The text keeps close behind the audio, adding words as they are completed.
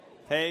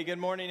Hey, good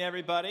morning,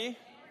 everybody.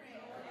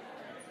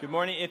 Good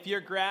morning. If you're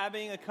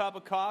grabbing a cup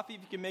of coffee,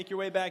 if you can make your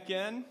way back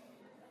in.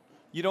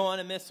 You don't want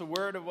to miss a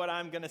word of what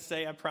I'm going to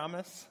say, I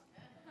promise.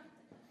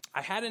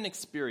 I had an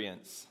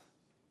experience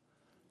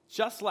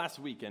just last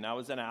weekend. I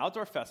was at an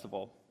outdoor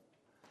festival,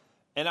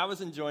 and I was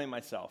enjoying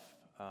myself.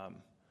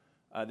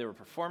 There were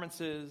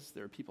performances.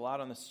 There were people out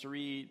on the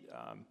street,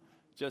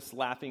 just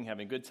laughing,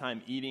 having a good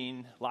time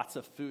eating, lots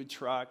of food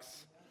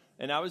trucks.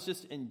 And I was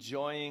just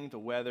enjoying the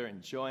weather,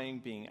 enjoying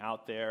being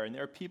out there. And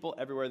there were people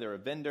everywhere. There were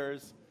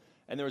vendors.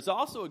 And there was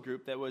also a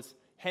group that was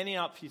handing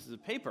out pieces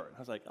of paper. And I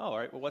was like, oh, all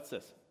right, well, what's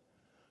this?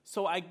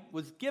 So I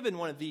was given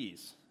one of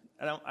these.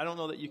 I don't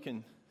know that you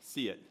can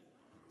see it.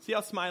 See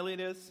how smiley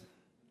it is?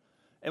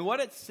 And what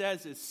it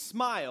says is,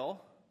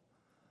 smile,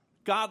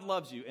 God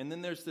loves you. And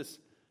then there's this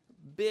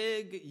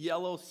big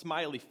yellow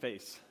smiley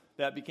face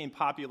that became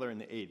popular in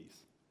the 80s.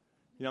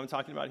 You know what I'm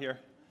talking about here?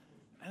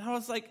 And I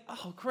was like,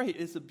 oh, great.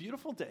 It's a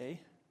beautiful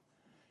day.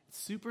 It's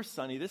super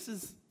sunny. This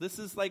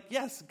is like,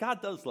 yes,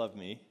 God does love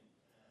me.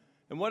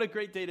 And what a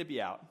great day to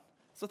be out.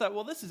 So I thought,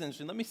 well, this is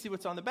interesting. Let me see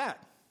what's on the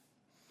back.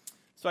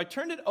 So I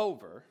turned it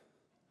over,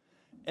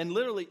 and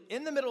literally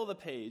in the middle of the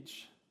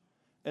page,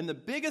 in the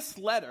biggest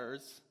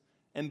letters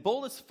and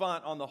boldest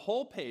font on the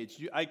whole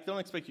page, I don't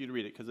expect you to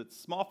read it because it's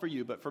small for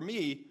you, but for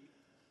me,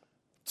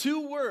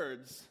 2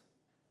 words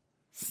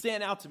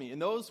stand out to me.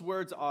 And those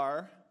words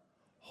are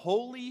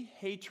holy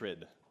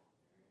hatred.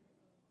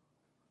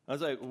 I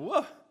was like,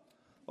 whoa,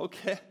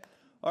 okay.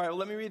 All right, well,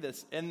 let me read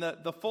this. And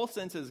the full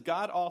sentence is,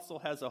 God also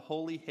has a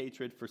holy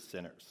hatred for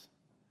sinners.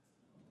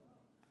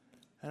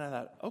 And I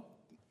thought, oh,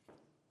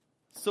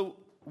 so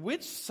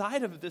which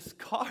side of this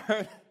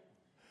card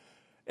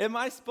am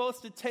I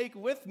supposed to take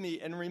with me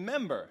and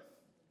remember?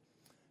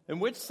 And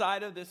which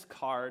side of this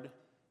card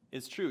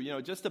is true? You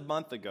know, just a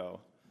month ago,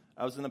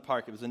 I was in the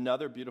park. It was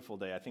another beautiful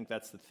day. I think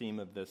that's the theme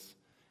of this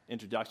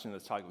introduction to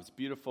this talk. It was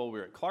beautiful. We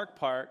were at Clark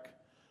Park.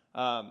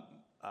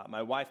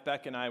 My wife,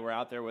 Beck, and I were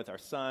out there with our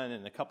son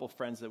and a couple of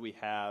friends that we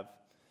have.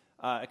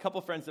 A couple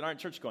of friends that aren't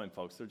church-going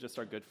folks. They're just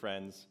our good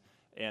friends.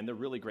 And they're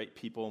really great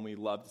people, and we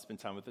love to spend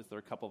time with us. They're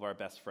a couple of our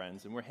best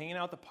friends. And we're hanging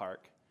out at the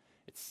park.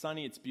 It's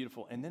sunny. It's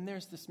beautiful. And then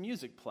there's this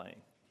music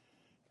playing.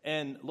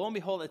 And lo and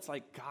behold, it's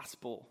like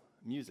gospel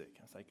music.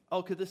 I was like,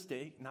 oh, could this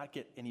day not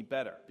get any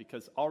better?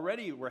 Because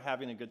already we're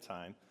having a good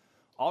time.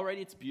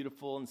 Already it's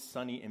beautiful and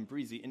sunny and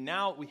breezy. And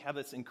now we have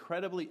this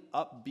incredibly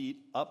upbeat,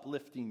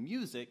 uplifting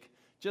music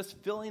just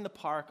filling the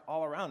park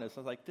all around us. I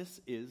was like,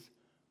 this is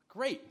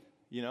great,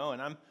 you know?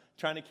 And I'm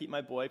trying to keep my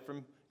boy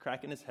from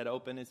cracking his head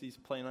open as he's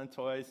playing on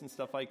toys and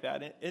stuff like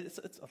that. And it's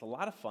a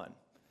lot of fun.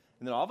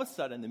 And then all of a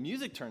sudden, the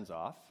music turns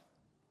off,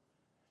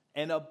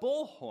 and a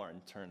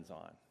bullhorn turns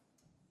on.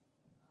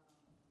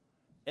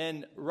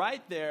 And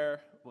right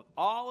there, with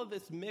all of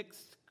this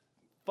mixed,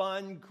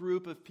 fun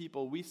group of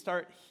people, we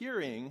start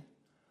hearing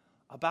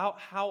about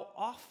how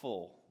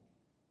awful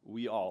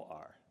we all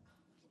are.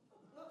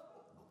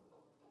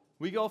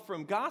 We go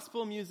from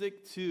gospel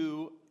music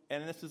to,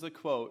 and this is a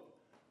quote,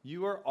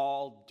 "You are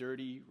all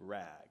dirty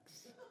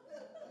rags."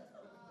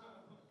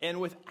 And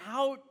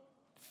without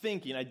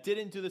thinking, I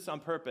didn't do this on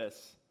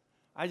purpose,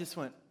 I just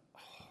went,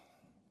 oh.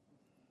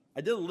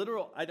 I did a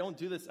literal, I don't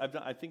do this,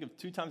 I think of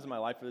 2 times in my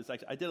life for this,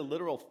 actually. I did a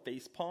literal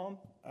face palm.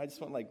 I just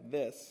went like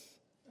this.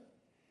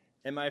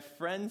 And my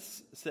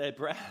friends said,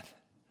 Brad,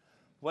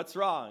 what's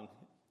wrong?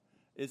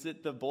 Is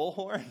it the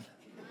bullhorn?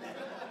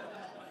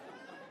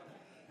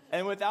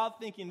 And without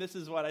thinking, this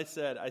is what I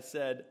said. I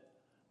said,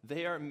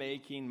 they are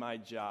making my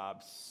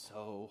job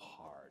so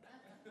hard.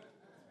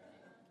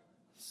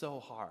 So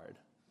hard.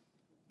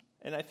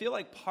 And I feel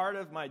like part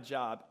of my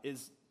job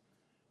is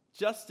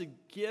just to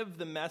give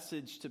the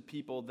message to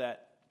people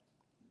that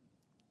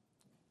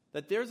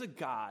there's a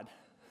God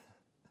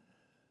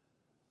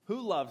who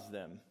loves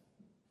them,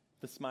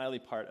 the smiley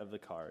part of the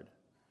card,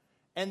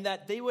 and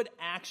that they would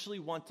actually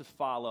want to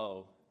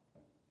follow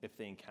if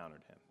they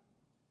encountered him.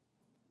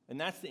 And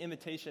that's the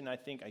invitation I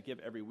think I give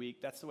every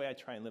week. That's the way I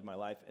try and live my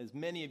life, as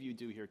many of you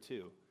do here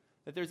too.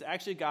 That there's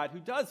actually a God who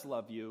does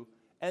love you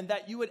and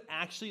that you would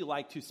actually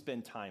like to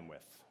spend time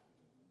with.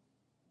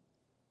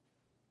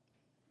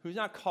 Who's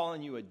not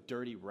calling you a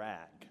dirty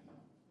rag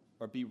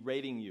or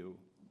berating you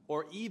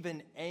or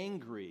even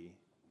angry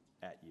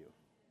at you.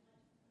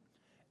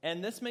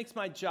 And this makes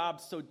my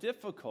job so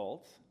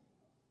difficult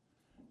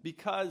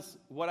because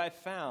what I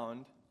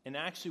found, and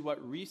actually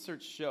what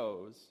research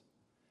shows,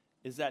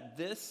 is that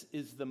this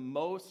is the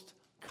most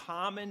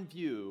common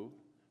view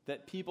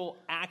that people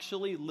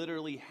actually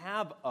literally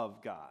have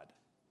of God.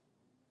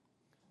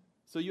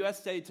 So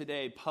USA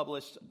Today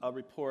published a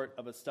report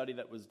of a study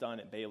that was done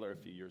at Baylor a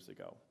few years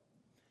ago.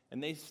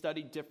 And they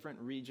studied different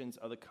regions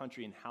of the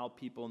country and how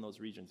people in those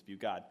regions view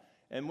God.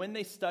 And when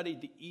they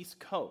studied the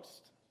East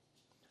Coast,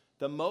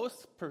 the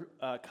most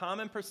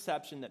common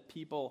perception that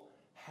people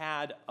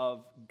had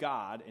of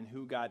God and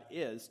who God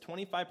is,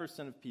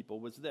 25% of people,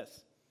 was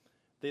this.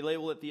 They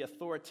label it the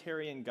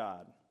authoritarian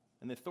God.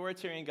 And the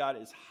authoritarian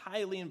God is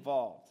highly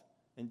involved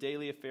in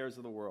daily affairs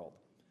of the world.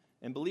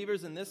 And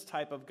believers in this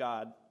type of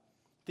God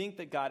think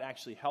that God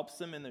actually helps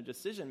them in their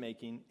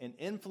decision-making and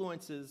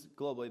influences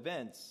global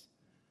events,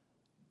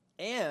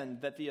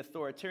 and that the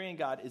authoritarian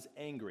God is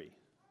angry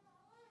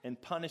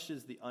and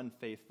punishes the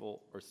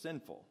unfaithful or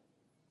sinful.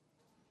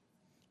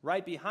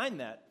 Right behind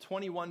that,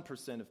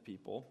 21% of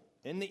people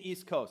in the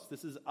East Coast,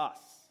 this is us,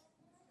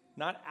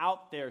 not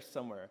out there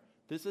somewhere.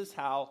 This is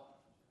how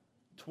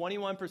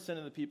 21%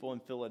 of the people in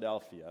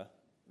Philadelphia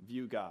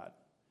view God,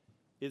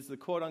 is the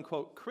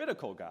quote-unquote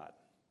critical God.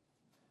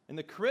 And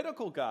the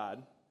critical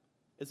God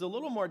is a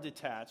little more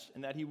detached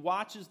in that he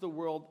watches the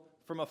world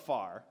from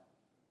afar,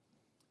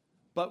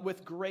 but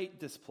with great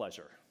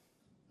displeasure.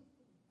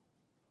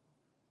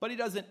 But he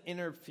doesn't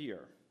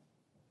interfere.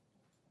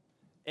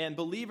 And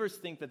believers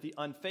think that the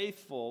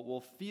unfaithful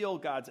will feel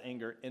God's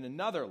anger in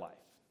another life.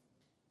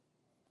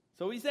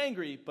 So he's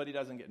angry, but he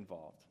doesn't get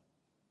involved.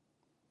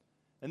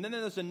 And then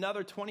there's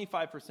another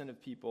 25%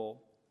 of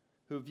people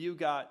who view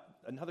God,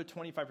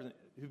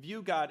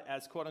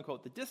 as,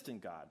 quote-unquote, the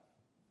distant God.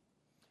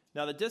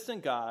 Now, the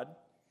distant God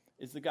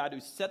is the God who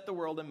set the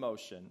world in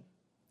motion,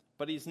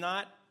 but he's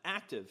not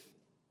active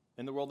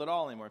in the world at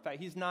all anymore. In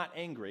fact, he's not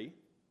angry.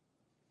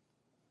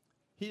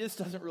 He just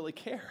doesn't really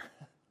care.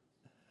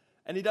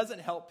 And he doesn't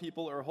help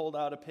people or hold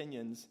out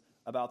opinions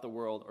about the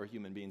world or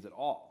human beings at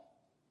all.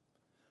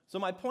 So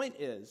my point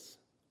is,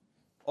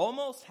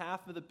 almost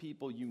half of the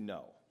people you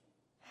know,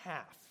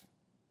 half,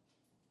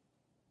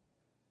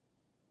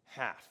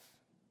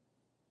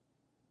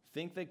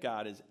 think that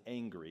God is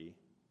angry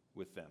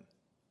with them.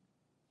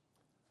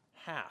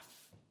 Half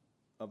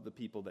of the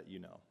people that you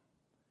know.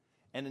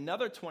 And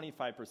another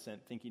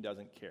 25% think he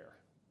doesn't care.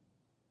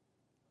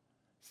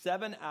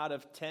 7 out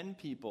of 10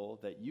 people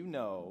that you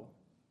know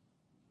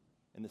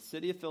in the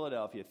city of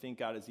Philadelphia think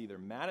God is either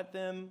mad at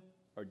them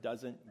or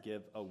doesn't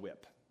give a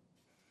whip.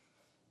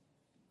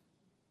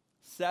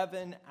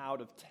 7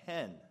 out of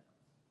 10.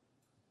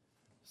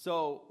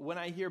 So when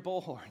I hear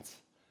bullhorns,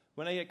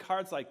 when I get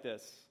cards like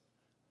this,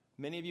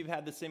 many of you have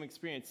had the same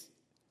experience.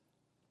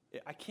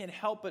 I can't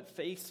help but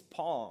face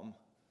palm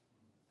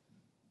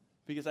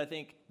because I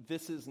think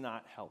this is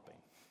not helping.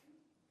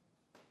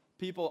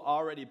 People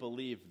already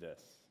believe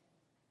this.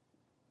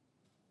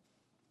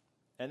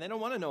 And they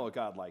don't want to know a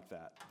God like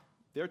that.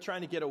 They're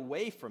trying to get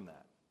away from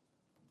that.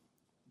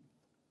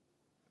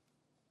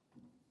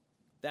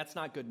 That's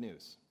not good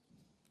news.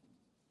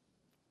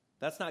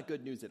 That's not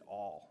good news at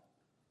all.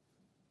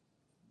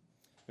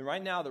 And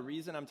right now, the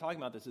reason I'm talking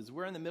about this is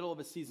we're in the middle of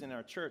a season in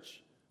our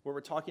church where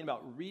we're talking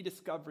about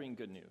rediscovering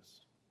good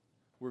news.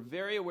 We're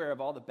very aware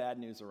of all the bad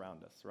news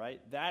around us,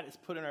 right? That is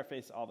put in our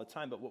face all the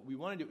time. But what we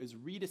want to do is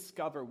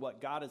rediscover what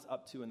God is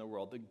up to in the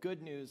world, the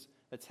good news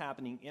that's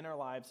happening in our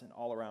lives and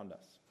all around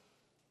us.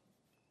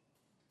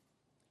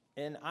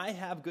 And I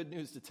have good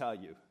news to tell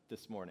you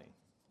this morning.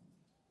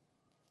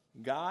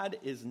 God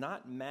is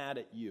not mad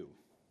at you.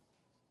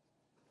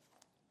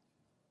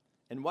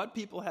 And what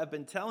people have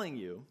been telling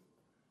you,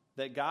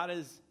 that God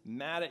is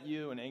mad at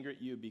you and angry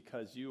at you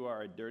because you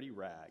are a dirty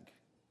rag,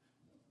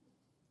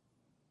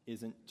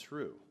 isn't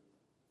true.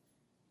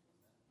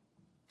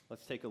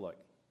 Let's take a look.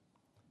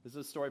 This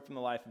is a story from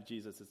the life of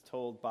Jesus. It's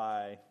told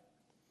by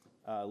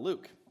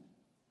Luke,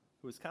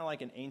 who was kind of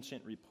like an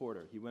ancient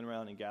reporter. He went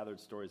around and gathered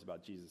stories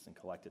about Jesus and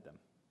collected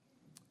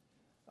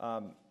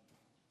them.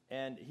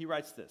 And he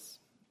writes this: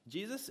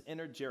 Jesus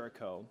entered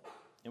Jericho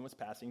and was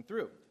passing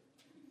through.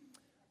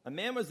 A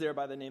man was there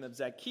by the name of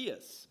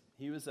Zacchaeus.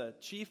 He was a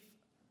chief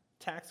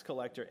tax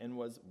collector and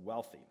was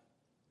wealthy.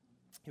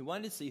 He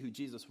wanted to see who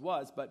Jesus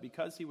was, but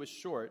because he was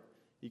short,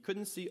 he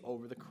couldn't see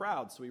over the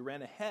crowd. So he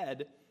ran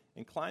ahead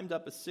and climbed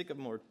up a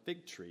sycamore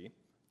fig tree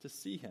to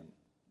see him,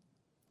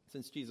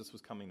 since Jesus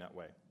was coming that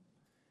way.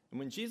 And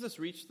when Jesus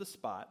reached the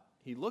spot,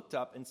 he looked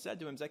up and said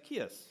to him,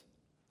 "Zacchaeus,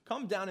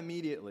 come down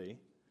immediately.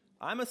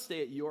 I must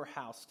stay at your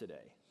house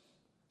today."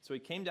 So he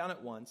came down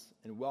at once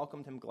and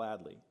welcomed him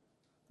gladly.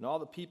 And all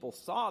the people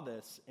saw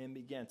this and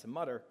began to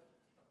mutter,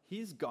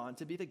 "He's gone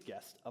to be the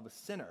guest of a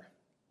sinner."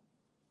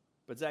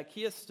 But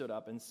Zacchaeus stood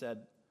up and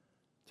said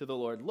to the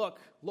Lord, "Look,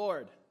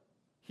 Lord,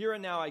 here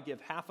and now I give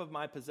half of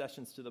my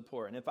possessions to the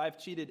poor, and if I've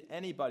cheated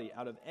anybody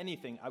out of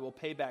anything, I will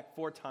pay back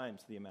 4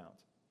 times the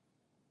amount."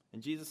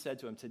 And Jesus said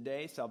to him,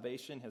 "Today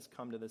salvation has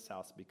come to this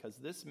house, because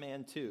this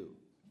man too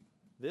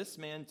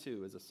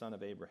is a son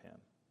of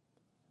Abraham.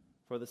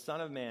 For the Son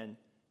of Man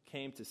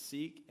came to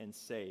seek and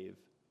save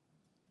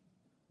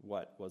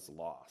what was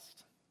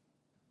lost."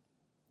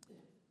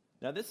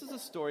 Now, this is a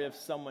story of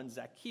someone,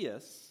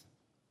 Zacchaeus,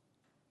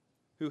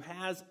 who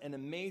has an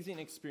amazing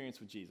experience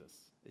with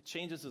Jesus. It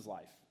changes his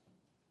life.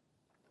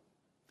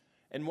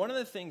 And one of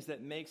the things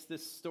that makes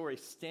this story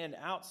stand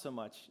out so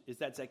much is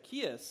that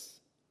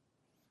Zacchaeus,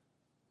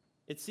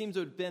 it seems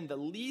to have been the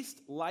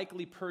least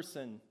likely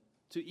person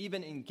to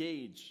even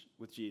engage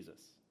with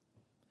Jesus.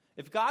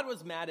 If God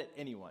was mad at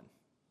anyone,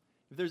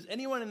 if there's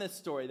anyone in this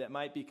story that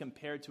might be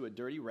compared to a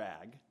dirty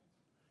rag,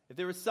 if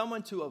there was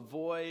someone to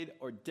avoid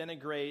or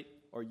denigrate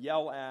or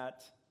yell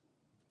at,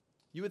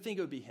 you would think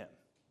it would be him.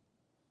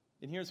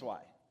 And here's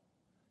why.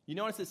 You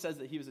notice it says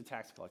that he was a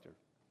tax collector.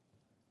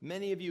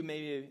 Many of you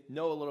maybe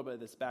know a little bit of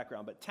this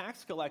background, but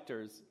tax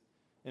collectors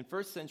in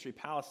first century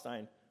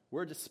Palestine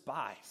were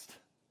despised.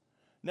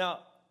 Now,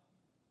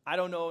 I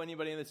don't know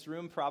anybody in this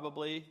room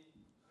probably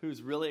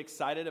who's really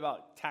excited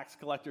about tax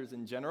collectors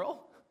in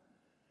general,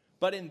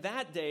 but in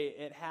that day,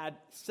 it had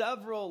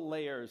several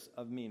layers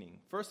of meaning.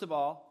 First of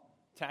all,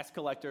 tax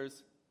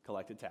collectors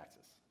collected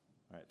taxes.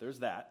 All right, there's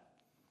that.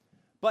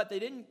 But they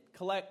didn't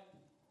collect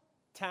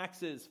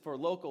taxes for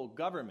local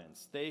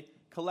governments. They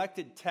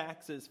collected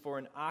taxes for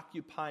an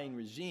occupying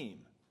regime,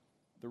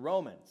 the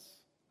Romans.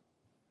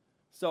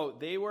 So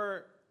they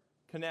were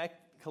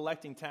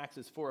collecting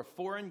taxes for a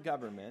foreign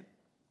government,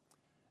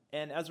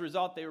 and as a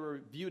result, they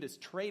were viewed as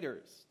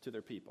traitors to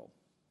their people.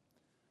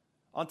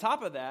 On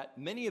top of that,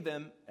 many of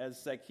them,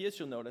 as Zacchaeus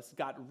you'll notice,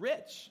 got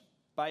rich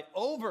by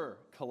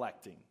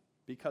over-collecting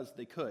because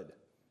they could.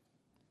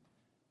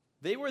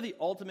 They were the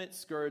ultimate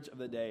scourge of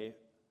the day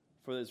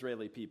for the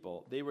Israeli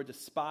people. They were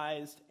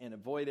despised and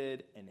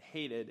avoided and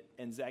hated,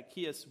 and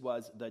Zacchaeus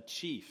was the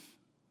chief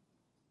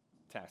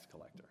tax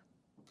collector.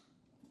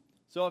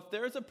 So if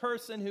there's a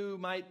person who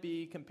might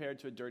be compared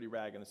to a dirty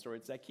rag in the story,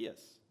 it's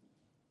Zacchaeus.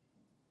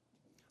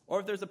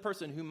 Or if there's a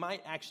person who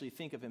might actually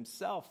think of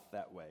himself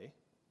that way,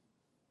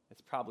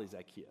 it's probably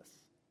Zacchaeus.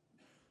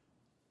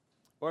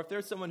 Or if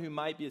there's someone who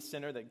might be a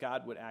sinner that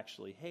God would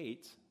actually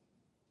hate,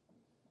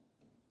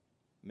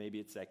 maybe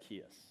it's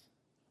Zacchaeus.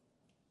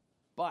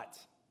 But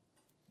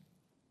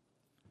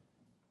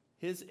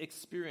his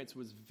experience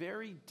was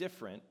very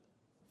different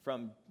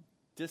from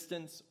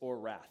distance or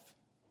wrath.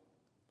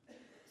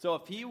 So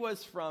if he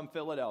was from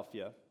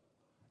Philadelphia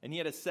and he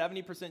had a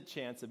 70%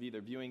 chance of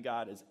either viewing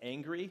God as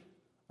angry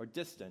or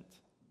distant,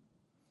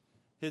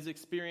 his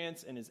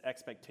experience and his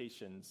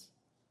expectations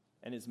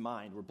and his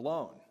mind were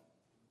blown.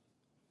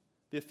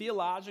 The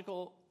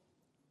theological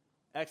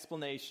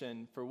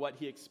explanation for what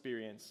he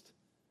experienced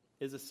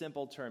is a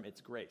simple term.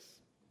 It's grace.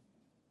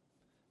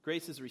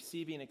 Grace is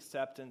receiving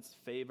acceptance,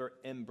 favor,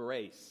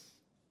 embrace,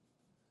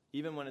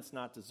 even when it's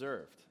not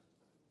deserved.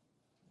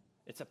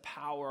 It's a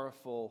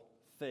powerful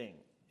thing.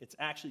 It's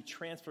actually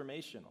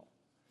transformational.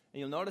 And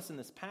you'll notice in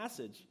this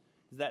passage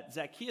that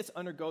Zacchaeus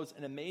undergoes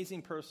an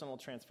amazing personal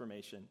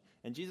transformation.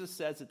 And Jesus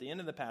says at the end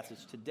of the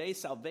passage, today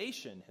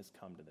salvation has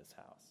come to this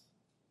house.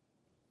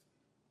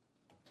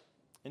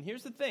 And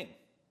here's the thing.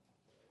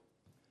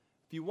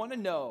 If you want to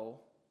know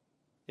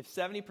if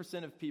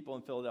 70% of people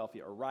in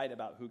Philadelphia are right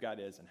about who God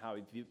is and how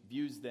he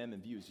views them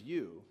and views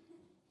you,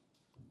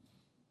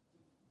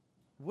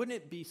 wouldn't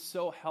it be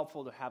so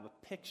helpful to have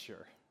a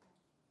picture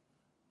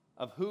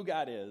of who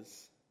God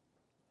is,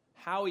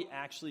 how he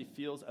actually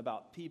feels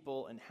about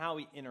people, and how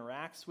he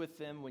interacts with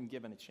them when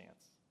given a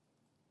chance?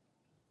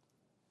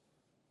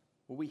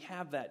 Well, we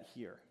have that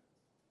here.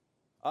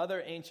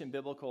 Other ancient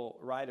biblical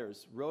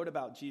writers wrote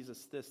about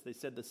Jesus this. They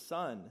said the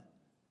Son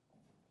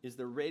is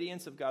the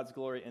radiance of God's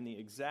glory and the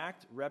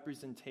exact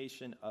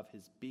representation of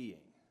his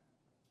being.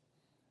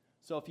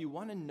 So if you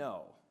want to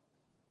know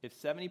if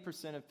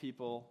 70% of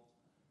people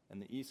in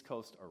the East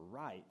Coast are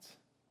right,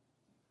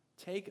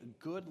 take a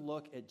good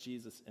look at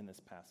Jesus in this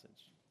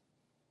passage.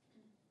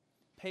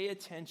 Pay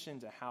attention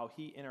to how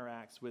he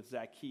interacts with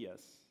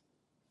Zacchaeus,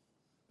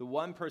 the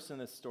one person in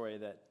this story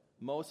that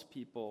most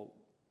people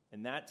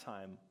in that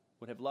time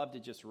would have loved to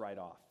just write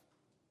off.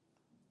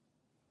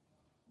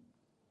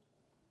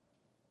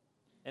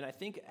 And I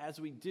think as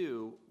we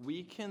do,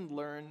 we can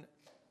learn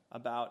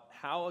about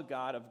how a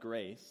God of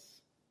grace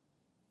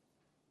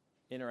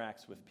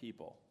interacts with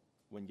people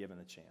when given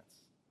a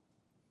chance.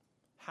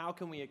 How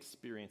can we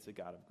experience a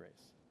God of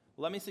grace?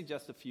 Let me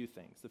suggest a few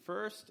things. The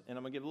first, and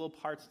I'm going to give little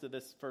parts to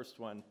this first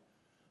one,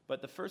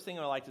 but the first thing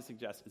I would like to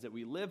suggest is that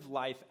we live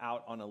life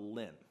out on a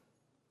limb.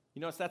 You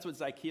notice that's what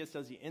Zacchaeus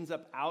does. He ends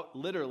up out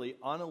literally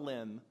on a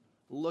limb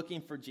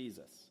looking for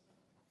Jesus.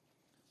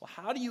 Well,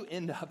 how do you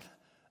end up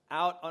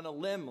out on a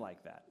limb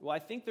like that? Well, I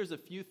think there's a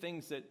few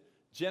things that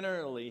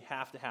generally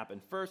have to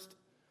happen. First,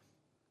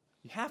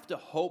 you have to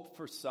hope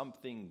for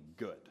something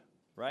good,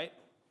 right?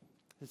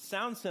 It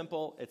sounds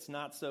simple. It's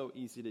not so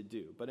easy to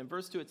do. But in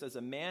verse 2, it says,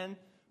 a man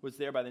was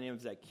there by the name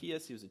of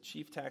Zacchaeus. He was a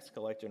chief tax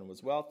collector and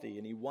was wealthy,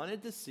 and he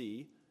wanted to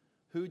see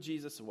who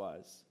Jesus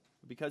was.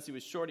 Because he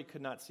was short, he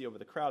could not see over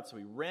the crowd, so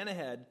he ran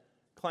ahead,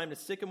 climbed a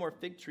sycamore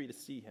fig tree to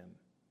see him,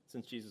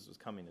 since Jesus was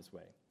coming his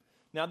way.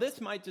 Now,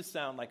 this might just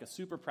sound like a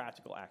super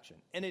practical action,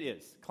 and it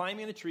is.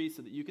 Climbing a tree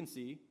so that you can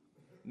see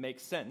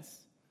makes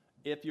sense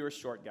if you're a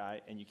short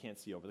guy and you can't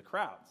see over the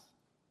crowds.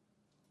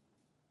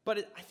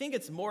 But I think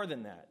it's more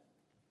than that.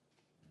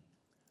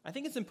 I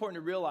think it's important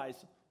to realize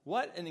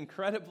what an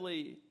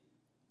incredibly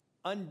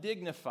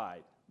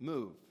undignified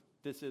move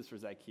this is for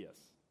Zacchaeus.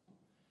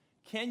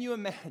 Can you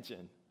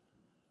imagine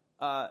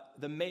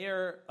the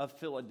mayor of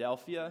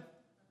Philadelphia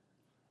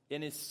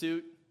in his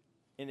suit,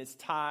 in his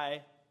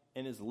tie,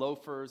 in his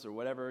loafers or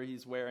whatever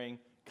he's wearing,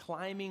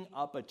 climbing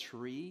up a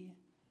tree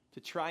to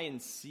try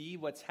and see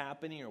what's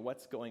happening or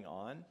what's going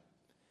on?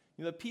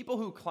 You know, the people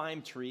who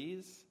climb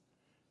trees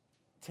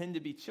tend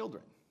to be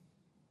children,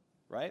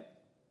 right?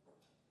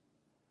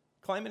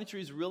 Climbing a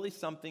tree is really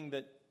something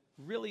that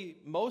really,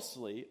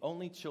 mostly,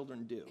 only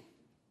children do.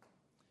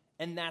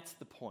 And that's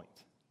the point.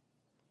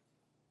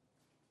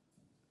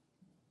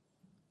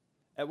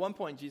 At one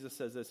point, Jesus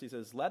says this. He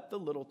says, "Let the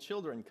little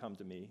children come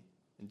to me,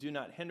 and do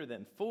not hinder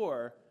them,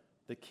 for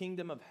the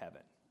kingdom of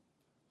heaven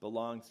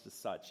belongs to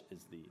such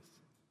as these."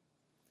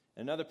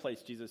 In another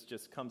place, Jesus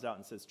just comes out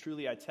and says,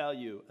 "Truly I tell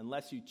you,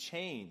 unless you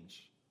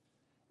change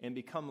and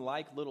become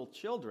like little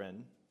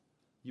children,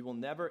 you will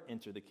never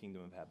enter the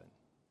kingdom of heaven."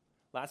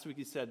 Last week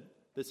he said,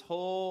 this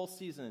whole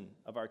season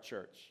of our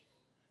church,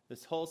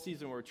 this whole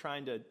season we're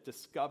trying to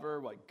discover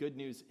what good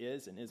news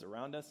is and is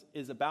around us,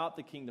 is about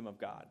the kingdom of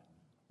God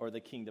or the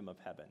kingdom of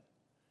heaven.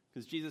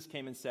 Because Jesus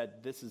came and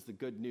said, this is the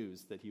good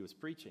news that he was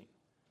preaching.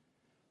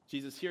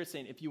 Jesus here is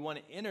saying, if you want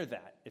to enter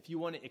that, if you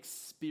want to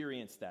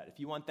experience that, if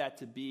you want that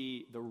to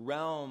be the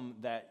realm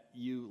that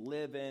you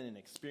live in and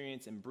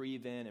experience and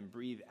breathe in and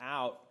breathe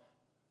out,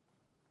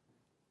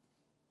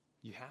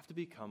 you have to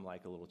become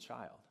like a little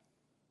child.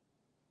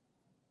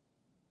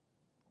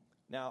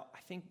 Now,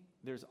 I think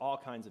there's all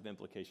kinds of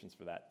implications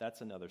for that.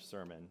 That's another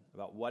sermon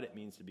about what it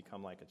means to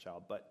become like a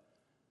child. But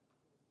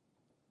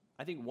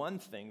I think one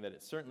thing that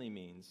it certainly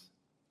means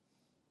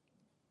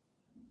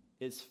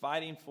is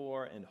fighting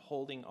for and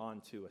holding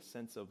on to a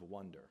sense of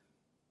wonder,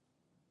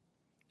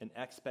 an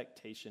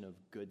expectation of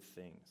good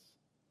things,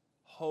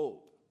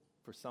 hope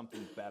for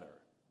something better.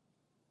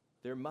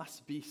 There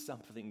must be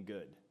something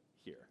good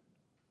here.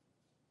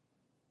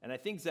 And I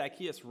think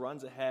Zacchaeus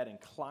runs ahead and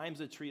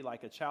climbs a tree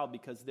like a child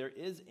because there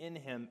is in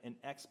him an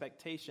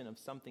expectation of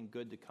something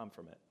good to come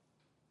from it.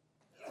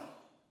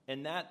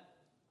 And that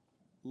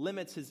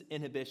limits his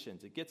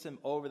inhibitions. It gets him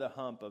over the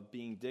hump of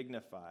being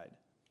dignified.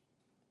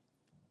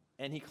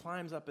 And he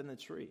climbs up in the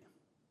tree.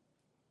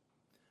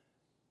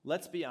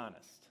 Let's be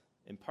honest.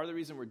 And part of the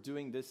reason we're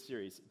doing this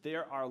series,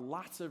 there are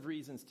lots of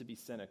reasons to be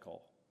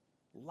cynical.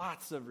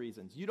 Lots of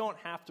reasons. You don't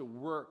have to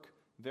work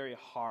very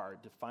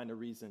hard to find a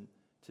reason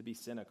to be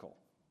cynical.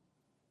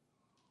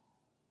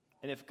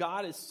 And if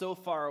God is so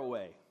far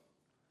away,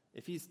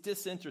 if he's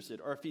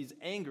disinterested, or if he's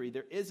angry,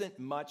 there isn't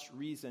much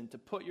reason to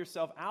put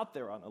yourself out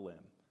there on a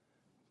limb.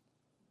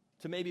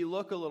 To maybe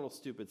look a little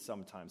stupid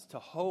sometimes, to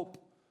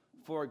hope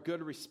for a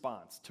good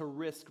response, to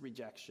risk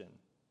rejection.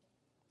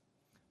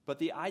 But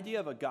the idea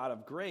of a God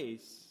of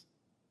grace,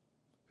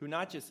 who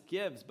not just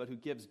gives, but who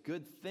gives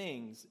good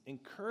things,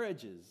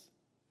 encourages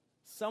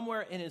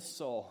somewhere in his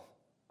soul,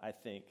 I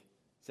think,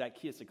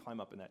 Zacchaeus to climb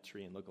up in that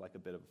tree and look like a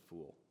bit of a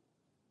fool.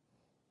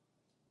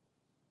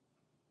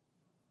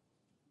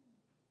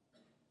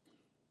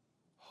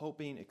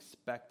 Hoping,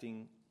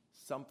 expecting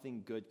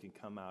something good can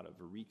come out of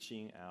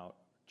reaching out,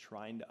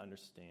 trying to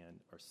understand,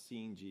 or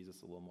seeing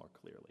Jesus a little more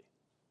clearly.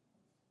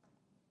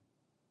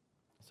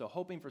 So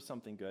hoping for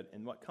something good,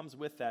 and what comes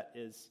with that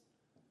is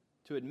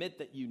to admit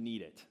that you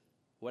need it,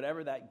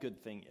 whatever that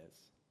good thing is.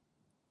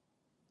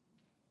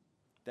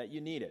 That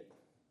you need it.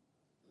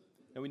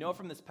 And we know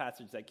from this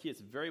passage that Zacchaeus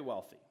is very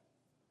wealthy.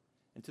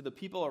 And to the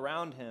people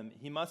around him,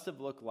 he must have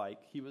looked like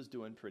he was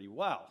doing pretty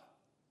well.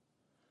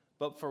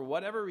 But for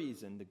whatever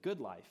reason, the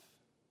good life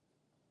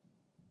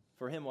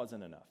for him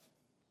wasn't enough.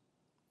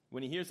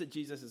 When he hears that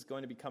Jesus is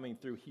going to be coming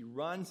through, he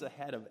runs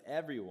ahead of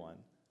everyone,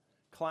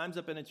 climbs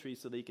up in a tree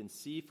so that he can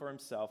see for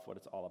himself what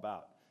it's all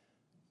about.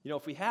 You know,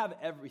 if we have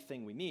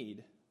everything we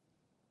need,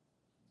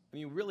 I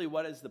mean, really,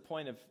 what is the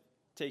point of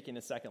taking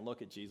a second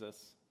look at Jesus,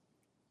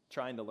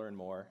 trying to learn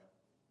more?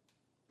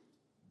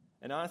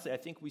 And honestly, I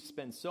think we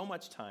spend so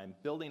much time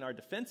building our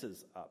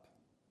defenses up.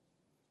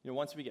 You know,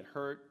 once we get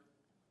hurt,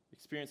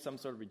 experience some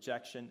sort of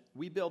rejection,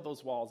 we build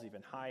those walls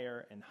even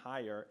higher and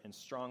higher and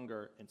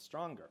stronger and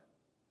stronger.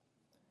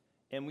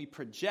 And we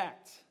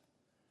project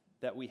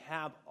that we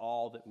have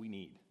all that we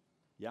need.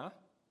 Yeah?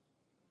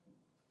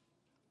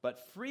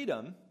 But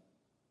freedom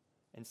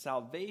and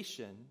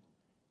salvation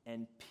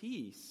and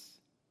peace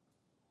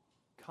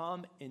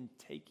come in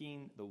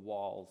taking the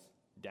walls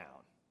down,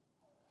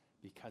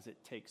 because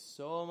it takes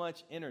so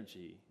much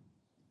energy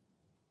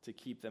to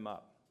keep them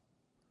up.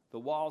 The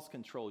walls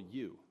control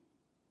you.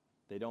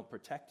 They don't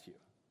protect you.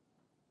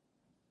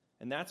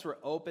 And that's where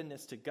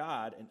openness to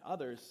God and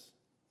others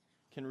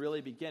can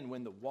really begin,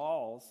 when the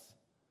walls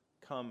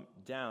come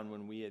down,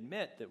 when we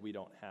admit that we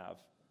don't have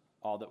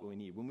all that we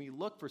need, when we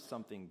look for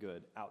something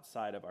good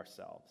outside of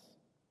ourselves.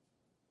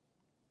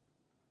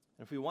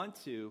 And if we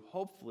want to,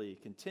 hopefully,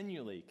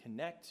 continually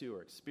connect to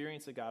or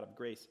experience a God of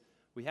grace,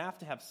 we have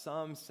to have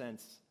some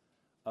sense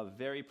of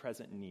very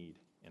present need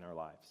in our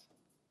lives.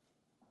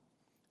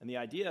 And the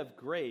idea of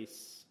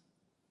grace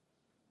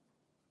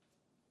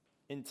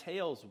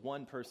entails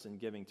one person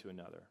giving to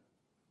another.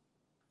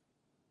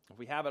 If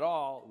we have it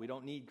all, we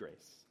don't need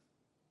grace.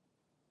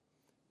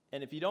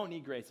 And if you don't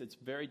need grace, it's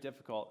very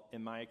difficult,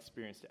 in my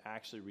experience, to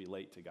actually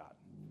relate to God.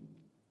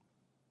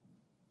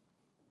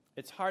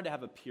 It's hard to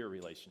have a peer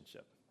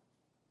relationship.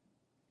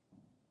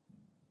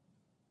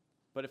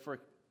 But if we're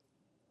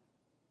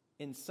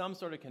in some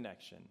sort of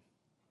connection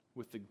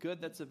with the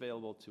good that's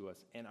available to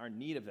us and our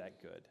need of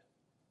that good,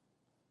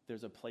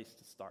 there's a place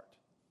to start.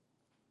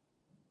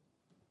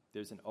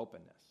 There's an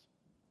openness.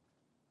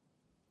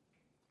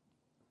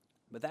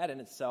 But that in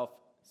itself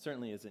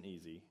certainly isn't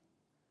easy.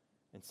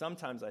 And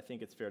sometimes I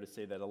think it's fair to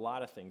say that a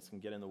lot of things can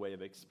get in the way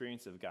of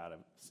experiencing a God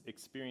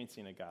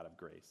of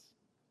grace.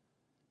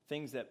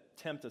 Things that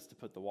tempt us to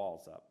put the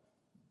walls up.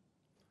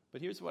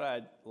 But here's what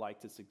I'd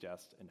like to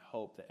suggest and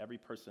hope that every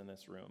person in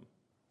this room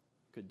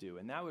could do,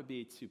 and that would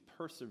be to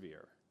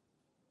persevere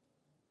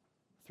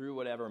through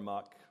whatever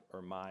muck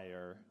or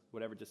mire,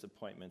 whatever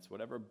disappointments,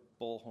 whatever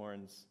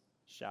bullhorns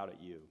shout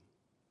at you.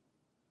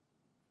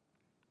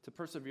 To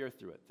persevere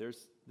through it.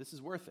 This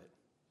is worth it.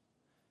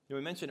 We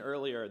mentioned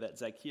earlier that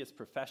Zacchaeus'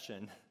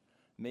 profession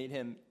made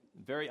him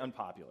very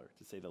unpopular,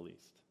 to say the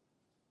least.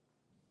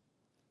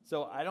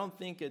 So I don't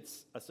think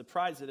it's a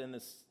surprise that in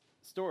this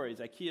story,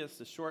 Zacchaeus,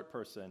 the short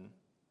person,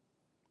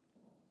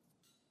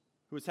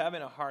 who was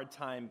having a hard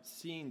time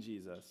seeing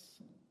Jesus,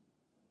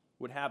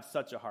 would have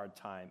such a hard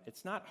time.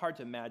 It's not hard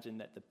to imagine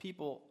that the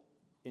people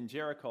in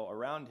Jericho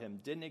around him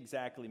didn't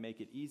exactly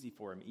make it easy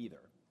for him either.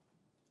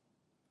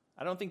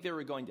 I don't think they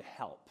were going to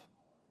help.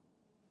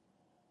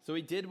 So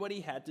he did what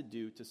he had to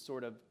do to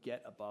sort of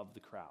get above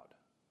the crowd.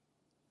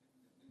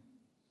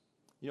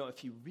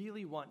 If you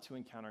really want to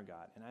encounter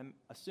God, and I'm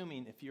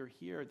assuming if you're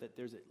here that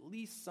there's at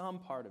least some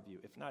part of you,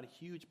 if not a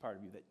huge part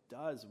of you, that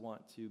does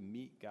want to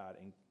meet God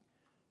and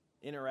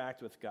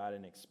interact with God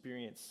and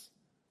experience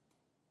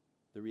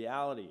the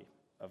reality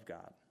of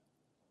God.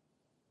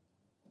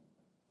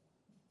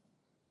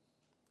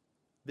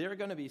 There are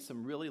going to be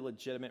some really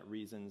legitimate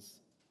reasons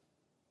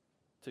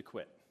to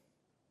quit.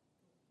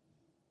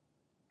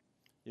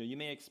 You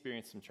may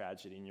experience some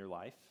tragedy in your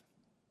life,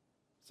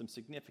 some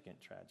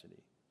significant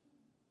tragedy.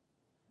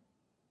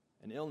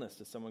 An illness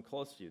to someone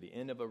close to you, the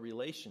end of a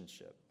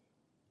relationship.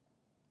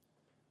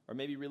 Or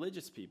maybe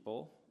religious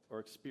people or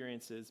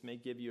experiences may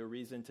give you a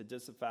reason to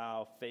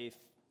disavow faith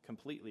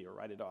completely or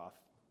write it off.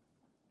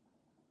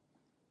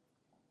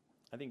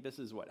 I think this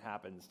is what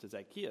happens to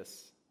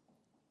Zacchaeus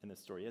in this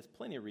story. He has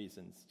plenty of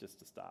reasons just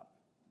to stop.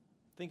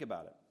 Think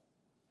about it.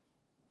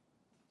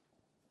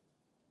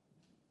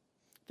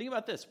 Think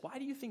about this. Why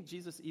do you think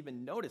Jesus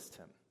even noticed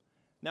him?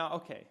 Now,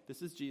 okay,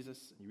 this is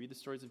Jesus. You read the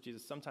stories of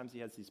Jesus. Sometimes he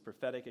has these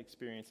prophetic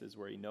experiences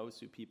where he knows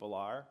who people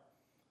are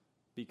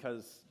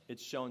because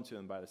it's shown to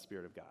him by the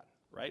Spirit of God,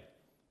 right?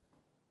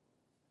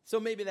 So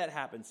maybe that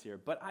happens here.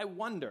 But I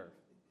wonder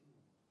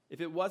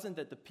if it wasn't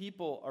that the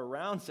people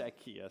around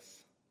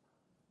Zacchaeus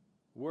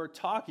were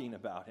talking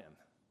about him.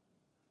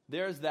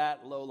 There's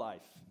that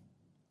lowlife.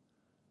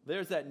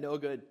 There's that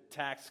no-good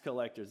tax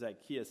collector,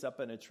 Zacchaeus, up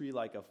in a tree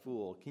like a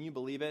fool. Can you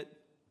believe it?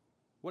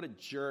 What a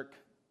jerk.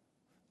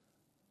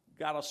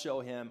 God will show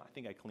him. I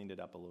think I cleaned it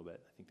up a little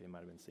bit. I think they might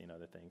have been saying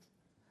other things.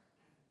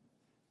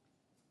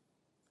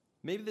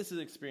 Maybe this is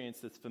an experience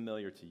that's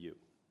familiar to you.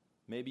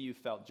 Maybe you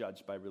felt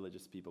judged by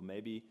religious people.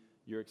 Maybe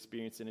your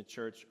experience in a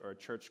church or a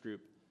church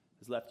group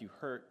has left you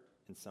hurt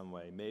in some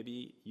way.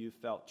 Maybe you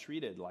felt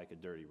treated like a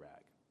dirty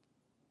rag.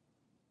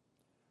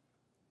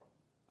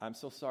 I'm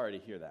so sorry to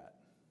hear that.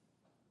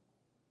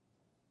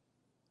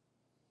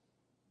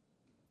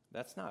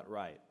 That's not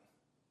right.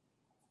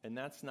 And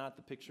that's not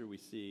the picture we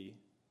see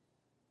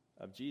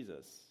of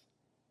Jesus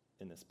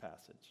in this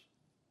passage.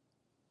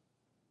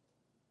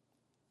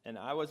 And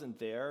I wasn't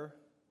there,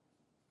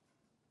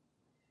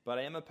 but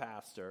I am a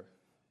pastor.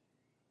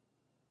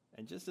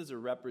 And just as a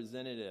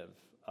representative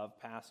of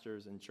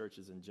pastors and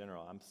churches in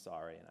general, I'm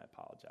sorry and I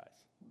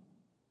apologize.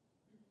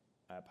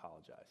 I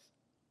apologize.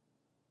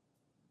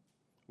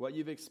 What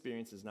you've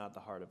experienced is not the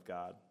heart of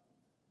God.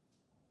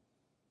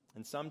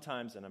 And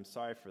sometimes, and I'm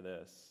sorry for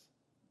this,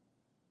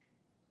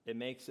 it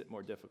makes it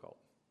more difficult.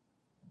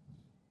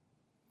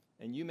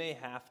 And you may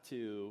have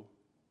to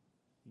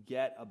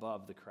get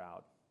above the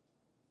crowd.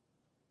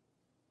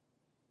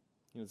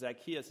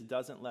 Zacchaeus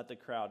doesn't let the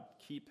crowd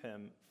keep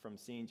him from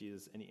seeing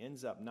Jesus, and he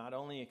ends up not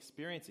only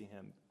experiencing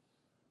him,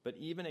 but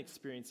even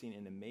experiencing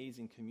an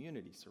amazing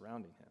community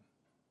surrounding him.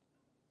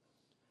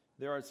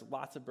 There is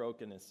lots of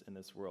brokenness in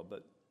this world,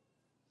 but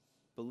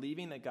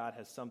believing that God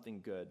has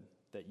something good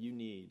that you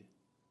need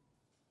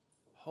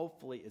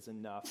hopefully is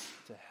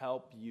enough to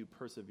help you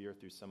persevere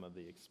through some of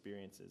the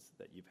experiences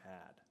that you've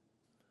had.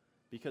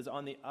 Because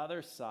on the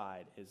other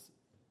side is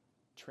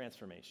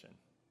transformation.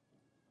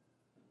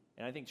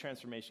 And I think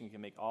transformation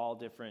can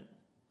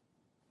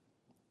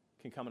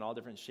come in all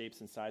different shapes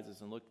and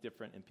sizes and look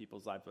different in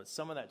people's lives. But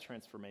some of that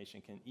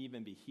transformation can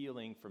even be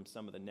healing from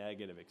some of the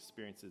negative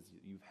experiences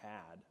you've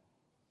had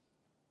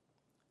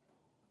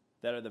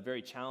that are the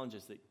very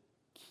challenges that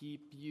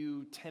keep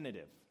you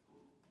tentative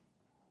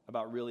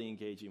about really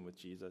engaging with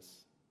Jesus,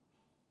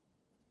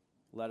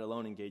 let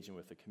alone engaging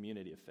with the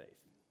community of faith.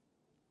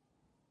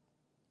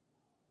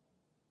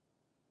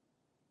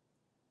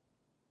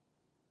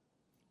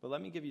 But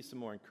let me give you some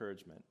more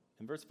encouragement.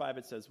 In verse 5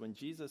 it says, when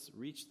Jesus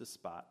reached the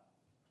spot,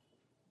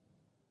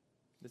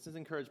 this is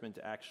encouragement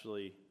to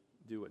actually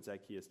do what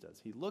Zacchaeus does.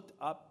 He looked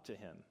up to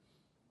him.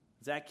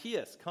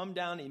 Zacchaeus, come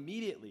down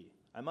immediately.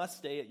 I must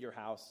stay at your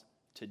house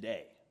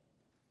today.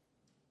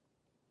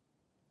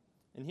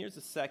 And here's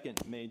the second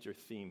major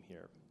theme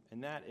here,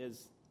 and that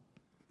is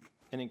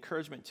an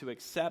encouragement to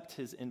accept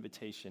his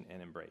invitation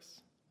and embrace.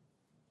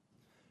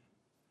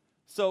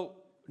 So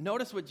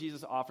notice what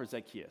Jesus offers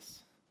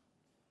Zacchaeus.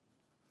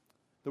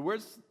 The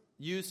words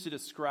used to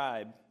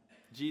describe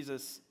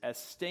Jesus as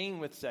staying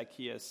with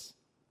Zacchaeus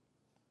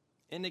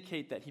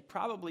indicate that he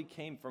probably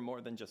came for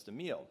more than just a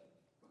meal.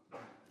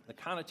 The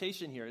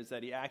connotation here is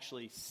that he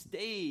actually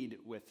stayed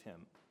with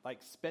him,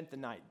 like spent the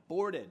night,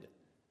 boarded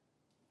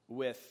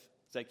with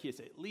Zacchaeus,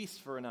 at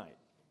least for a night.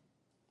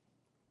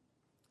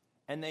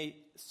 And they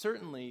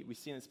certainly, we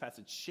see in this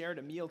passage, shared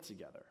a meal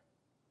together.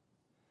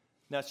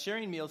 Now,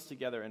 sharing meals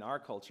together in our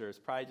culture is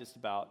probably just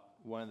about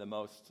one of the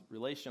most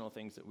relational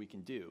things that we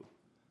can do.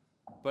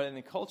 But in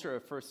the culture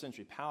of first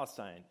century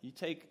Palestine, you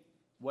take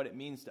what it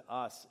means to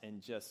us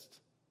and just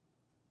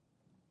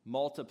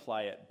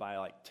multiply it by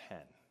like 10.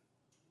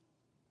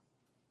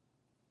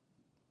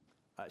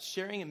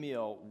 Sharing a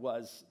meal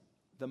was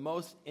the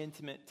most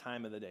intimate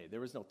time of the day. There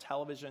was no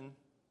television.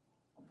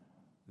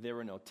 There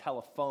were no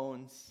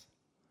telephones.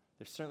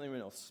 There certainly were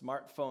no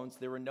smartphones.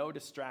 There were no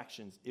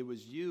distractions. It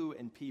was you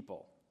and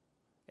people.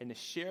 And to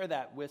share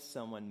that with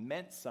someone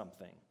meant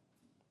something.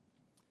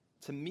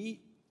 To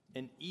meet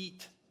and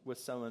eat with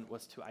someone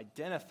was to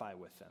identify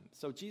with them.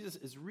 So Jesus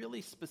is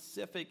really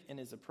specific in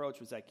his approach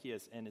with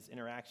Zacchaeus and his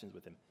interactions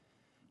with him.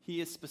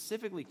 He is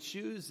specifically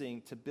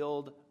choosing to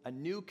build a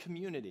new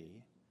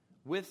community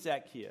with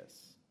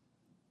Zacchaeus.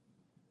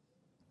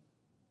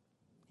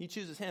 He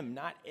chooses him,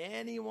 not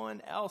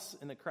anyone else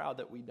in the crowd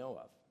that we know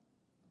of.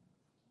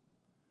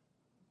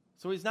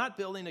 So he's not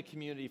building a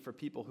community for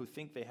people who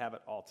think they have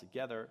it all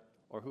together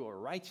or who are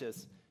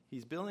righteous.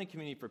 He's building a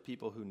community for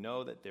people who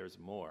know that there's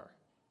more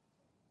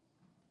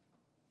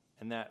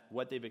and that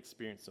what they've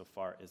experienced so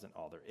far isn't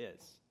all there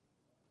is.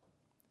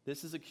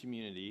 This is a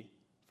community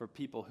for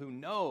people who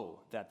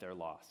know that they're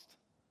lost,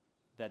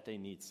 that they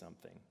need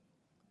something.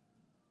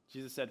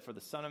 Jesus said, "For the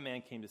Son of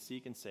Man came to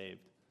seek and save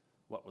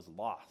what was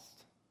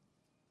lost."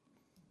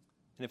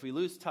 And if we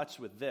lose touch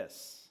with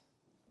this,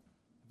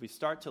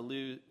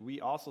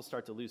 we also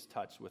start to lose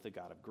touch with the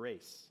God of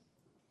grace.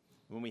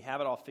 When we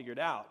have it all figured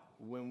out,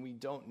 when we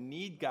don't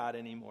need God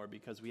anymore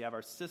because we have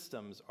our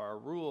systems, our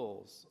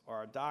rules, or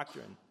our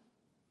doctrine,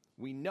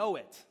 we know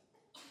it,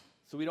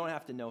 so we don't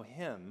have to know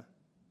him.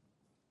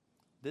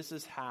 This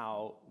is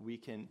how we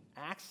can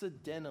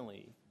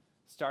accidentally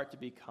start to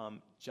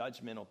become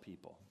judgmental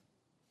people.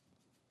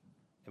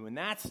 And when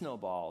that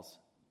snowballs,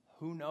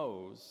 who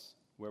knows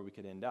where we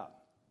could end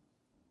up?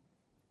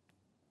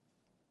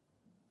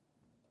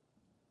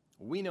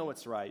 We know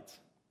what's right.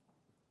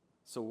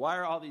 So why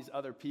are all these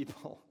other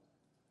people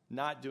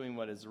not doing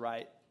what is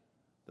right?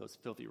 Those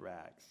filthy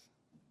rags.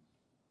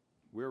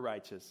 We're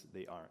righteous,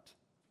 they aren't.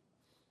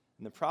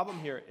 And the problem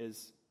here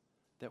is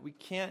that we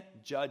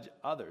can't judge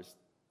others,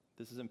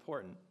 this is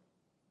important,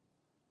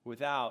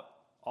 without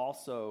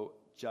also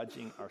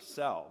judging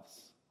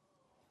ourselves.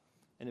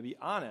 And to be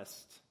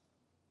honest,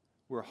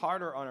 we're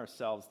harder on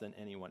ourselves than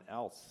anyone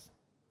else.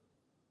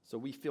 So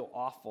we feel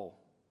awful.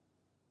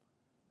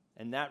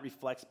 And that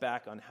reflects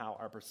back on how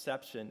our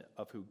perception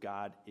of who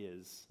God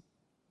is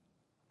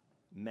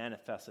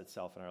manifests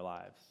itself in our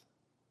lives.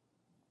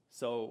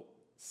 So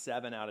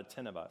 7 out of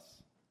 10 of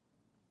us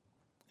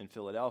in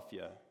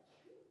Philadelphia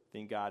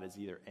think God is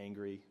either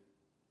angry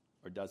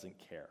or doesn't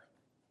care.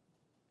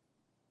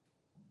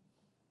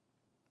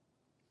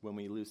 When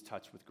we lose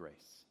touch with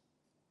grace,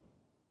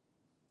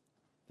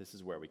 this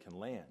is where we can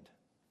land.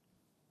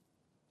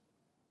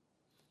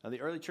 Now,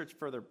 the early church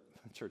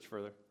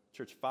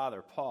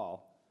father,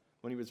 Paul,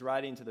 when he was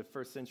writing to the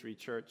first century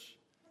church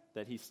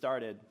that he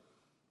started,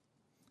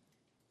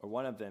 or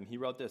one of them, he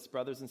wrote this: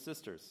 "Brothers and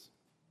sisters,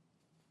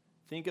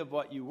 think of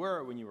what you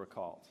were when you were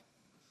called.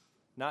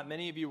 Not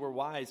many of you were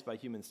wise by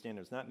human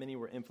standards. Not many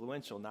were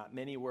influential. Not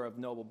many were of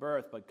noble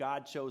birth. But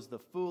God chose the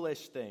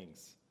foolish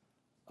things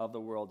of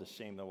the world to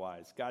shame the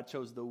wise. God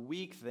chose the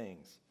weak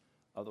things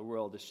of the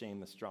world to shame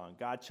the strong.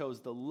 God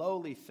chose the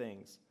lowly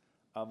things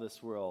of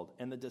this world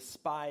and the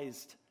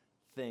despised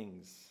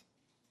things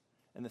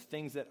and the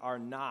things that are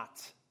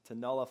not to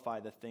nullify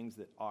the things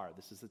that are."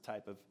 This is the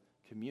type of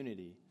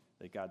community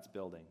that God's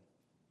building,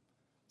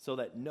 so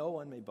that no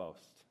one may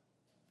boast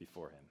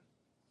before him.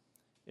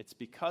 It's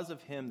because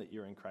of him that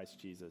you're in Christ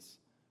Jesus,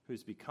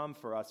 who's become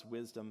for us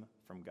wisdom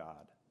from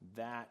God.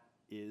 That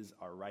is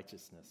our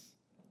righteousness,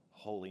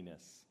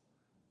 holiness,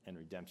 and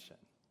redemption.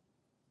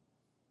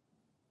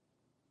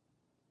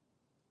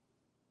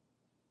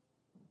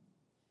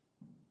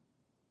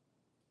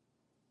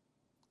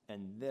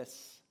 And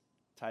this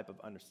type of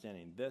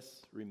understanding,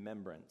 this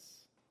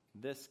remembrance,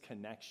 this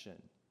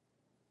connection,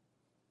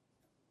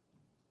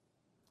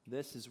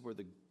 this is where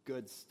the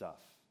good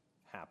stuff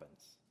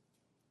happens.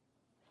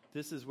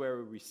 This is where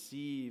we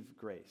receive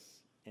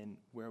grace and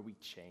where we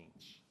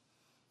change.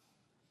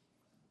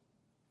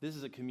 This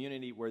is a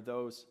community where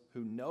those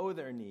who know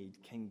their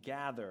need can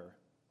gather,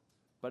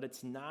 but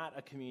it's not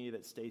a community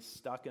that stays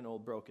stuck in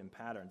old broken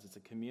patterns. It's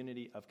a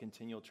community of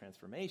continual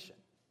transformation.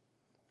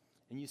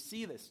 And you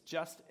see this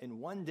just in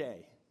one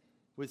day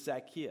with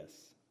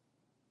Zacchaeus.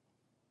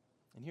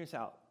 And here's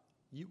how.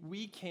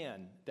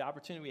 The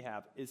opportunity we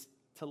have is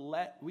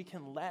we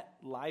can let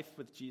life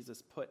with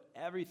Jesus put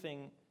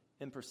everything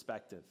in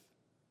perspective.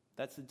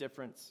 That's the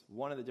difference,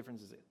 one of the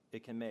differences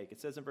it can make. It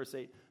says in verse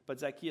 8, "But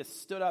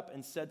Zacchaeus stood up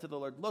and said to the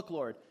Lord, 'Look,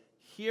 Lord,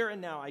 here and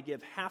now I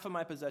give half of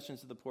my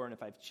possessions to the poor, and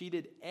if I've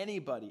cheated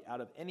anybody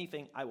out of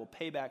anything, I will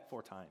pay back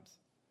 4 times.'"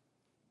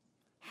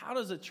 How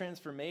does a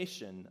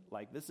transformation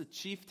like this, a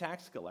chief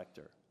tax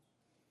collector,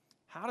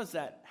 how does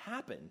that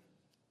happen?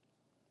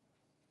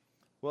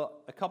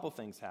 Well, a couple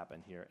things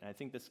happen here, and I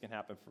think this can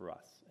happen for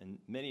us. And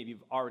many of you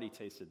have already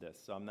tasted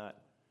this, so I'm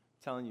not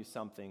telling you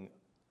something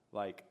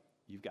like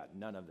you've got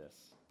none of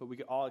this. But we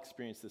could all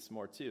experience this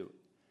more too,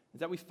 is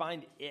that we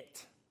find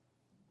it.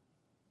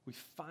 We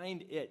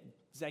find it.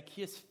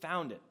 Zacchaeus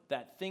found it,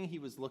 that thing he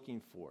was looking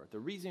for. The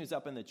reason he was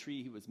up in the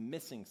tree, he was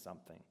missing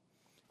something.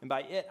 And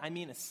by it, I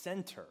mean a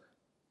center.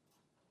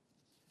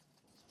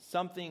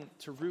 Something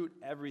to root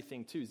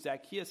everything to.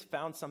 Zacchaeus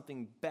found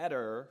something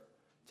better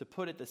to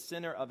put at the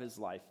center of his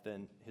life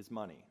than his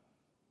money.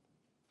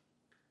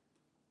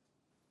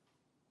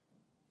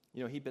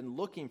 You know, he'd been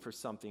looking for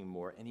something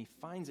more, and he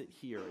finds it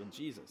here in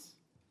Jesus.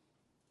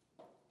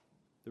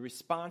 The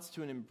response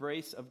to an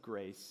embrace of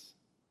grace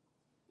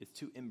is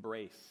to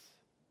embrace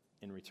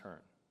in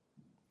return.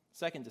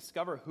 Second,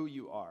 discover who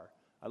you are.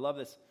 I love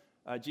this.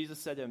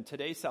 Jesus said to him,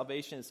 "Today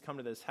salvation has come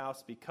to this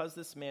house because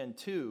this man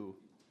too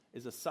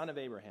is a son of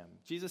Abraham."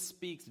 Jesus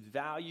speaks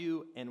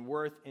value and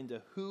worth into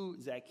who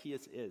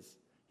Zacchaeus is.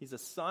 He's a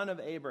son of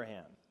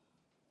Abraham.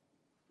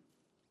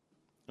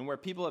 And where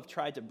people have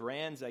tried to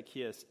brand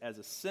Zacchaeus as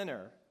a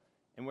sinner,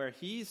 and where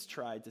he's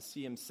tried to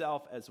see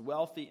himself as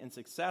wealthy and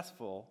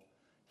successful,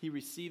 he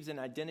receives an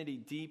identity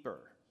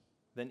deeper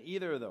than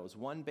either of those.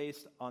 One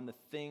deeper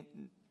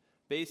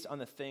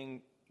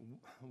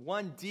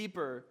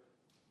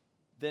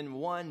than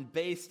one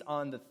based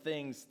on the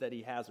things that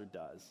he has or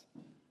does.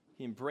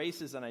 He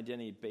embraces an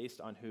identity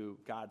based on who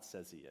God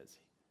says he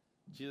is.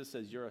 Jesus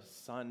says, "You're a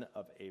son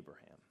of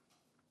Abraham."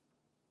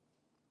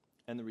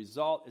 And the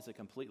result is a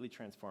completely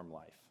transformed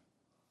life.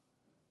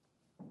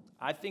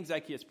 I think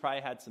Zacchaeus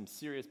probably had some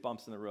serious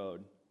bumps in the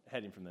road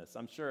heading from this.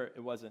 I'm sure it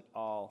wasn't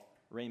all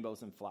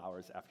rainbows and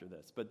flowers after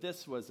this, but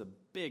this was a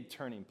big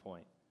turning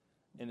point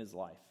in his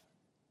life.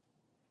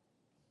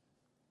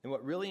 And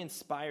what really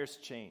inspires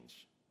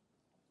change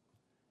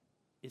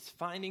is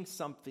finding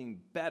something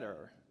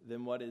better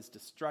than what is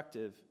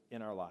destructive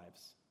in our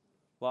lives,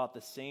 while at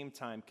the same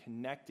time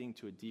connecting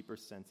to a deeper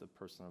sense of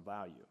personal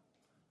value.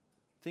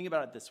 Think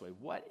about it this way.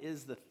 What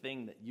is the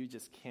thing that you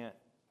just can't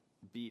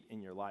beat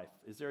in your life?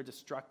 Is there a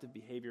destructive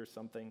behavior or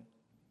something?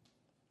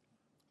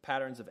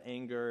 Patterns of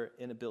anger,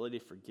 inability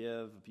to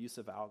forgive, abuse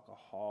of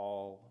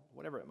alcohol,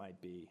 whatever it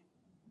might be.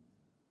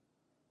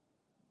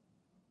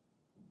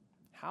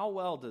 How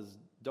well does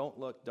don't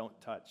look, don't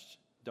touch,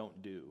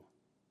 don't do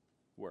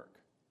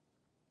work?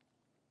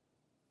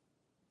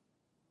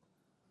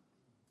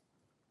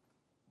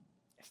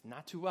 It's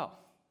not too well.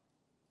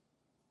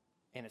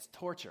 And it's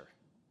torture.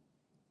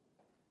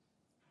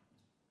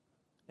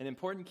 An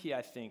important key,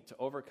 I think, to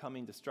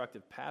overcoming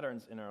destructive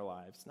patterns in our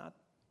lives,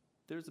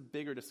 there's a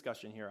bigger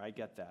discussion here, I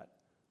get that.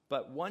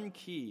 But one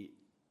key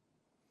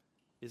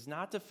is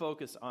not to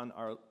focus on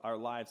our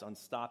lives on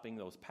stopping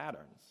those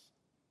patterns,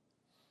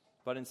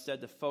 but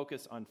instead to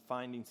focus on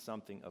finding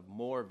something of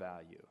more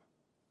value.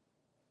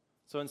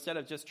 So instead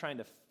of just trying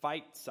to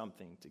fight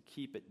something to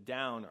keep it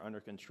down or under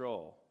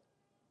control,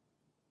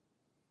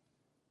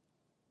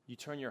 you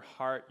turn your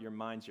heart, your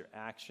minds, your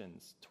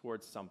actions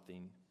towards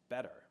something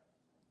better.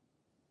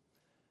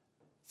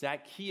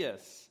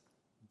 Zacchaeus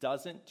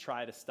doesn't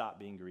try to stop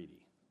being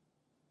greedy.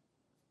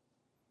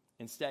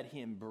 Instead, he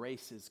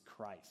embraces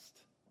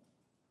Christ.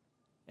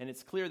 And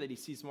it's clear that he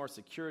sees more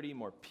security,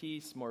 more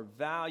peace, more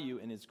value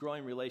in his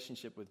growing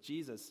relationship with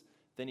Jesus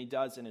than he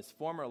does in his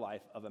former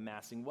life of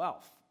amassing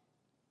wealth.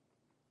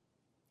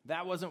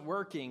 That wasn't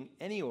working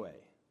anyway.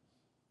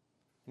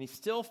 And he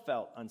still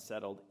felt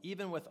unsettled,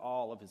 even with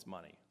all of his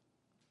money.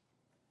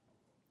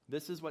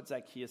 This is what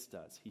Zacchaeus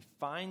does. He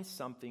finds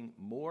something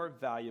more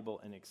valuable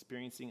in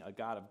experiencing a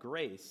God of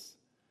grace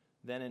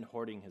than in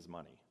hoarding his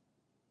money.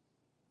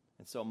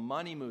 And so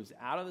money moves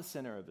out of the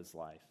center of his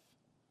life,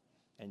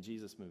 and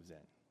Jesus moves in.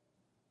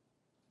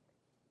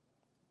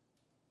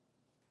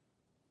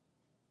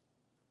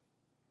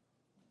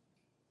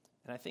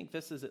 And I think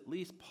this is at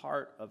least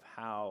part of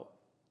how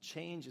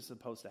change is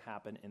supposed to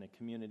happen in a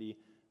community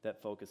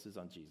that focuses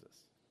on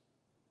Jesus.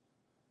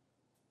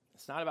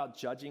 It's not about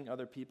judging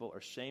other people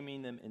or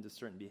shaming them into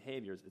certain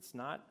behaviors. It's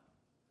not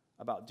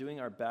about doing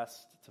our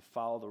best to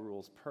follow the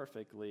rules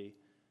perfectly.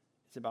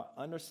 It's about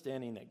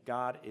understanding that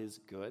God is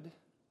good, and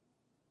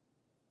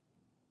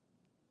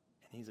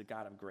he's a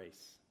God of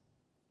grace.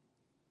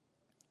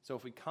 So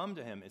if we come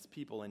to him as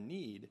people in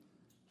need,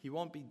 he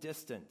won't be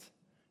distant.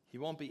 He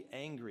won't be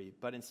angry,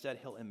 but instead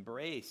he'll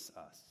embrace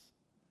us.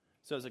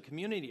 So as a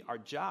community, our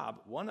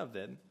job, one of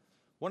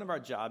our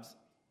jobs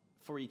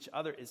for each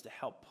other is to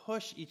help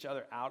push each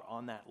other out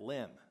on that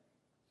limb,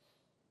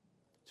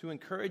 to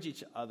encourage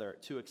each other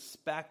to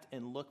expect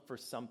and look for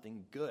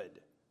something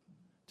good,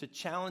 to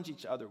challenge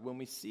each other when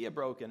we see a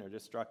broken or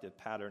destructive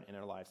pattern in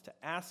our lives, to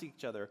ask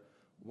each other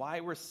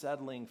why we're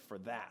settling for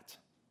that.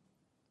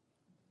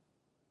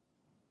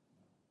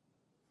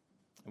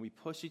 And we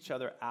push each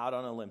other out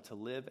on a limb to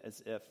live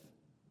as if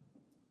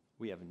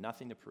we have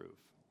nothing to prove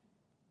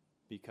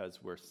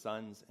because we're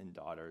sons and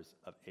daughters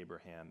of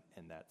Abraham,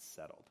 and that's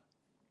settled.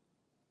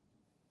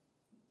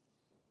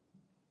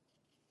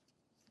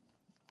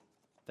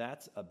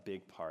 That's a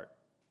big part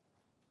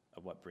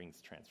of what brings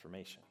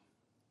transformation.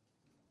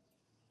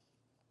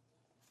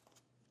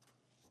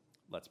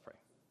 Let's pray.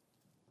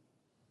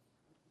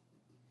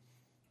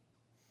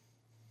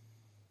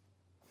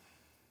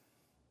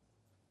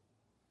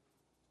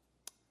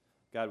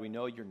 God, we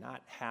know you're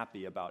not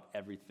happy about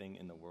everything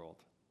in the world.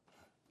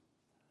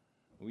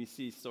 We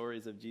see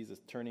stories of Jesus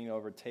turning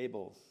over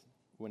tables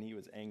when he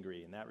was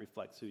angry, and that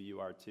reflects who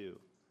you are too.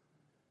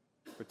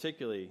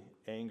 Particularly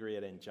angry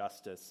at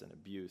injustice and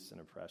abuse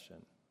and oppression.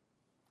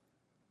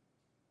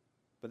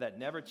 But that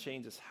never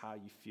changes how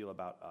you feel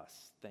about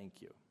us.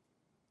 Thank you.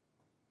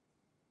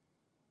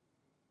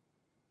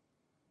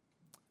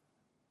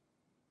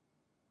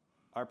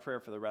 Our prayer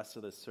for the rest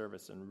of this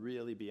service and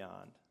really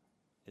beyond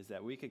is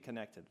that we could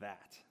connect to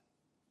that.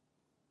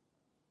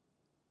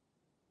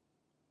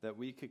 That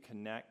we could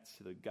connect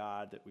to the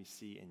God that we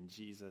see in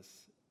Jesus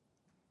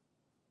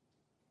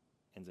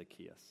and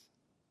Zacchaeus.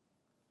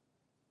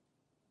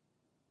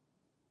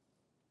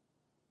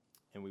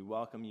 And we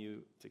welcome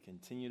you to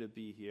continue to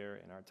be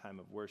here in our time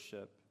of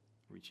worship,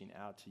 reaching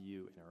out to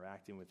you,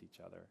 interacting with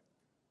each other,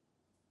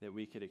 that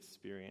we could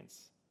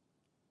experience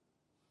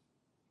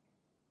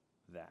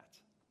that.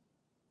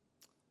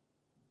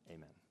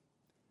 Amen.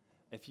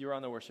 If you're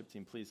on the worship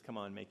team, please come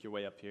on, make your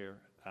way up here.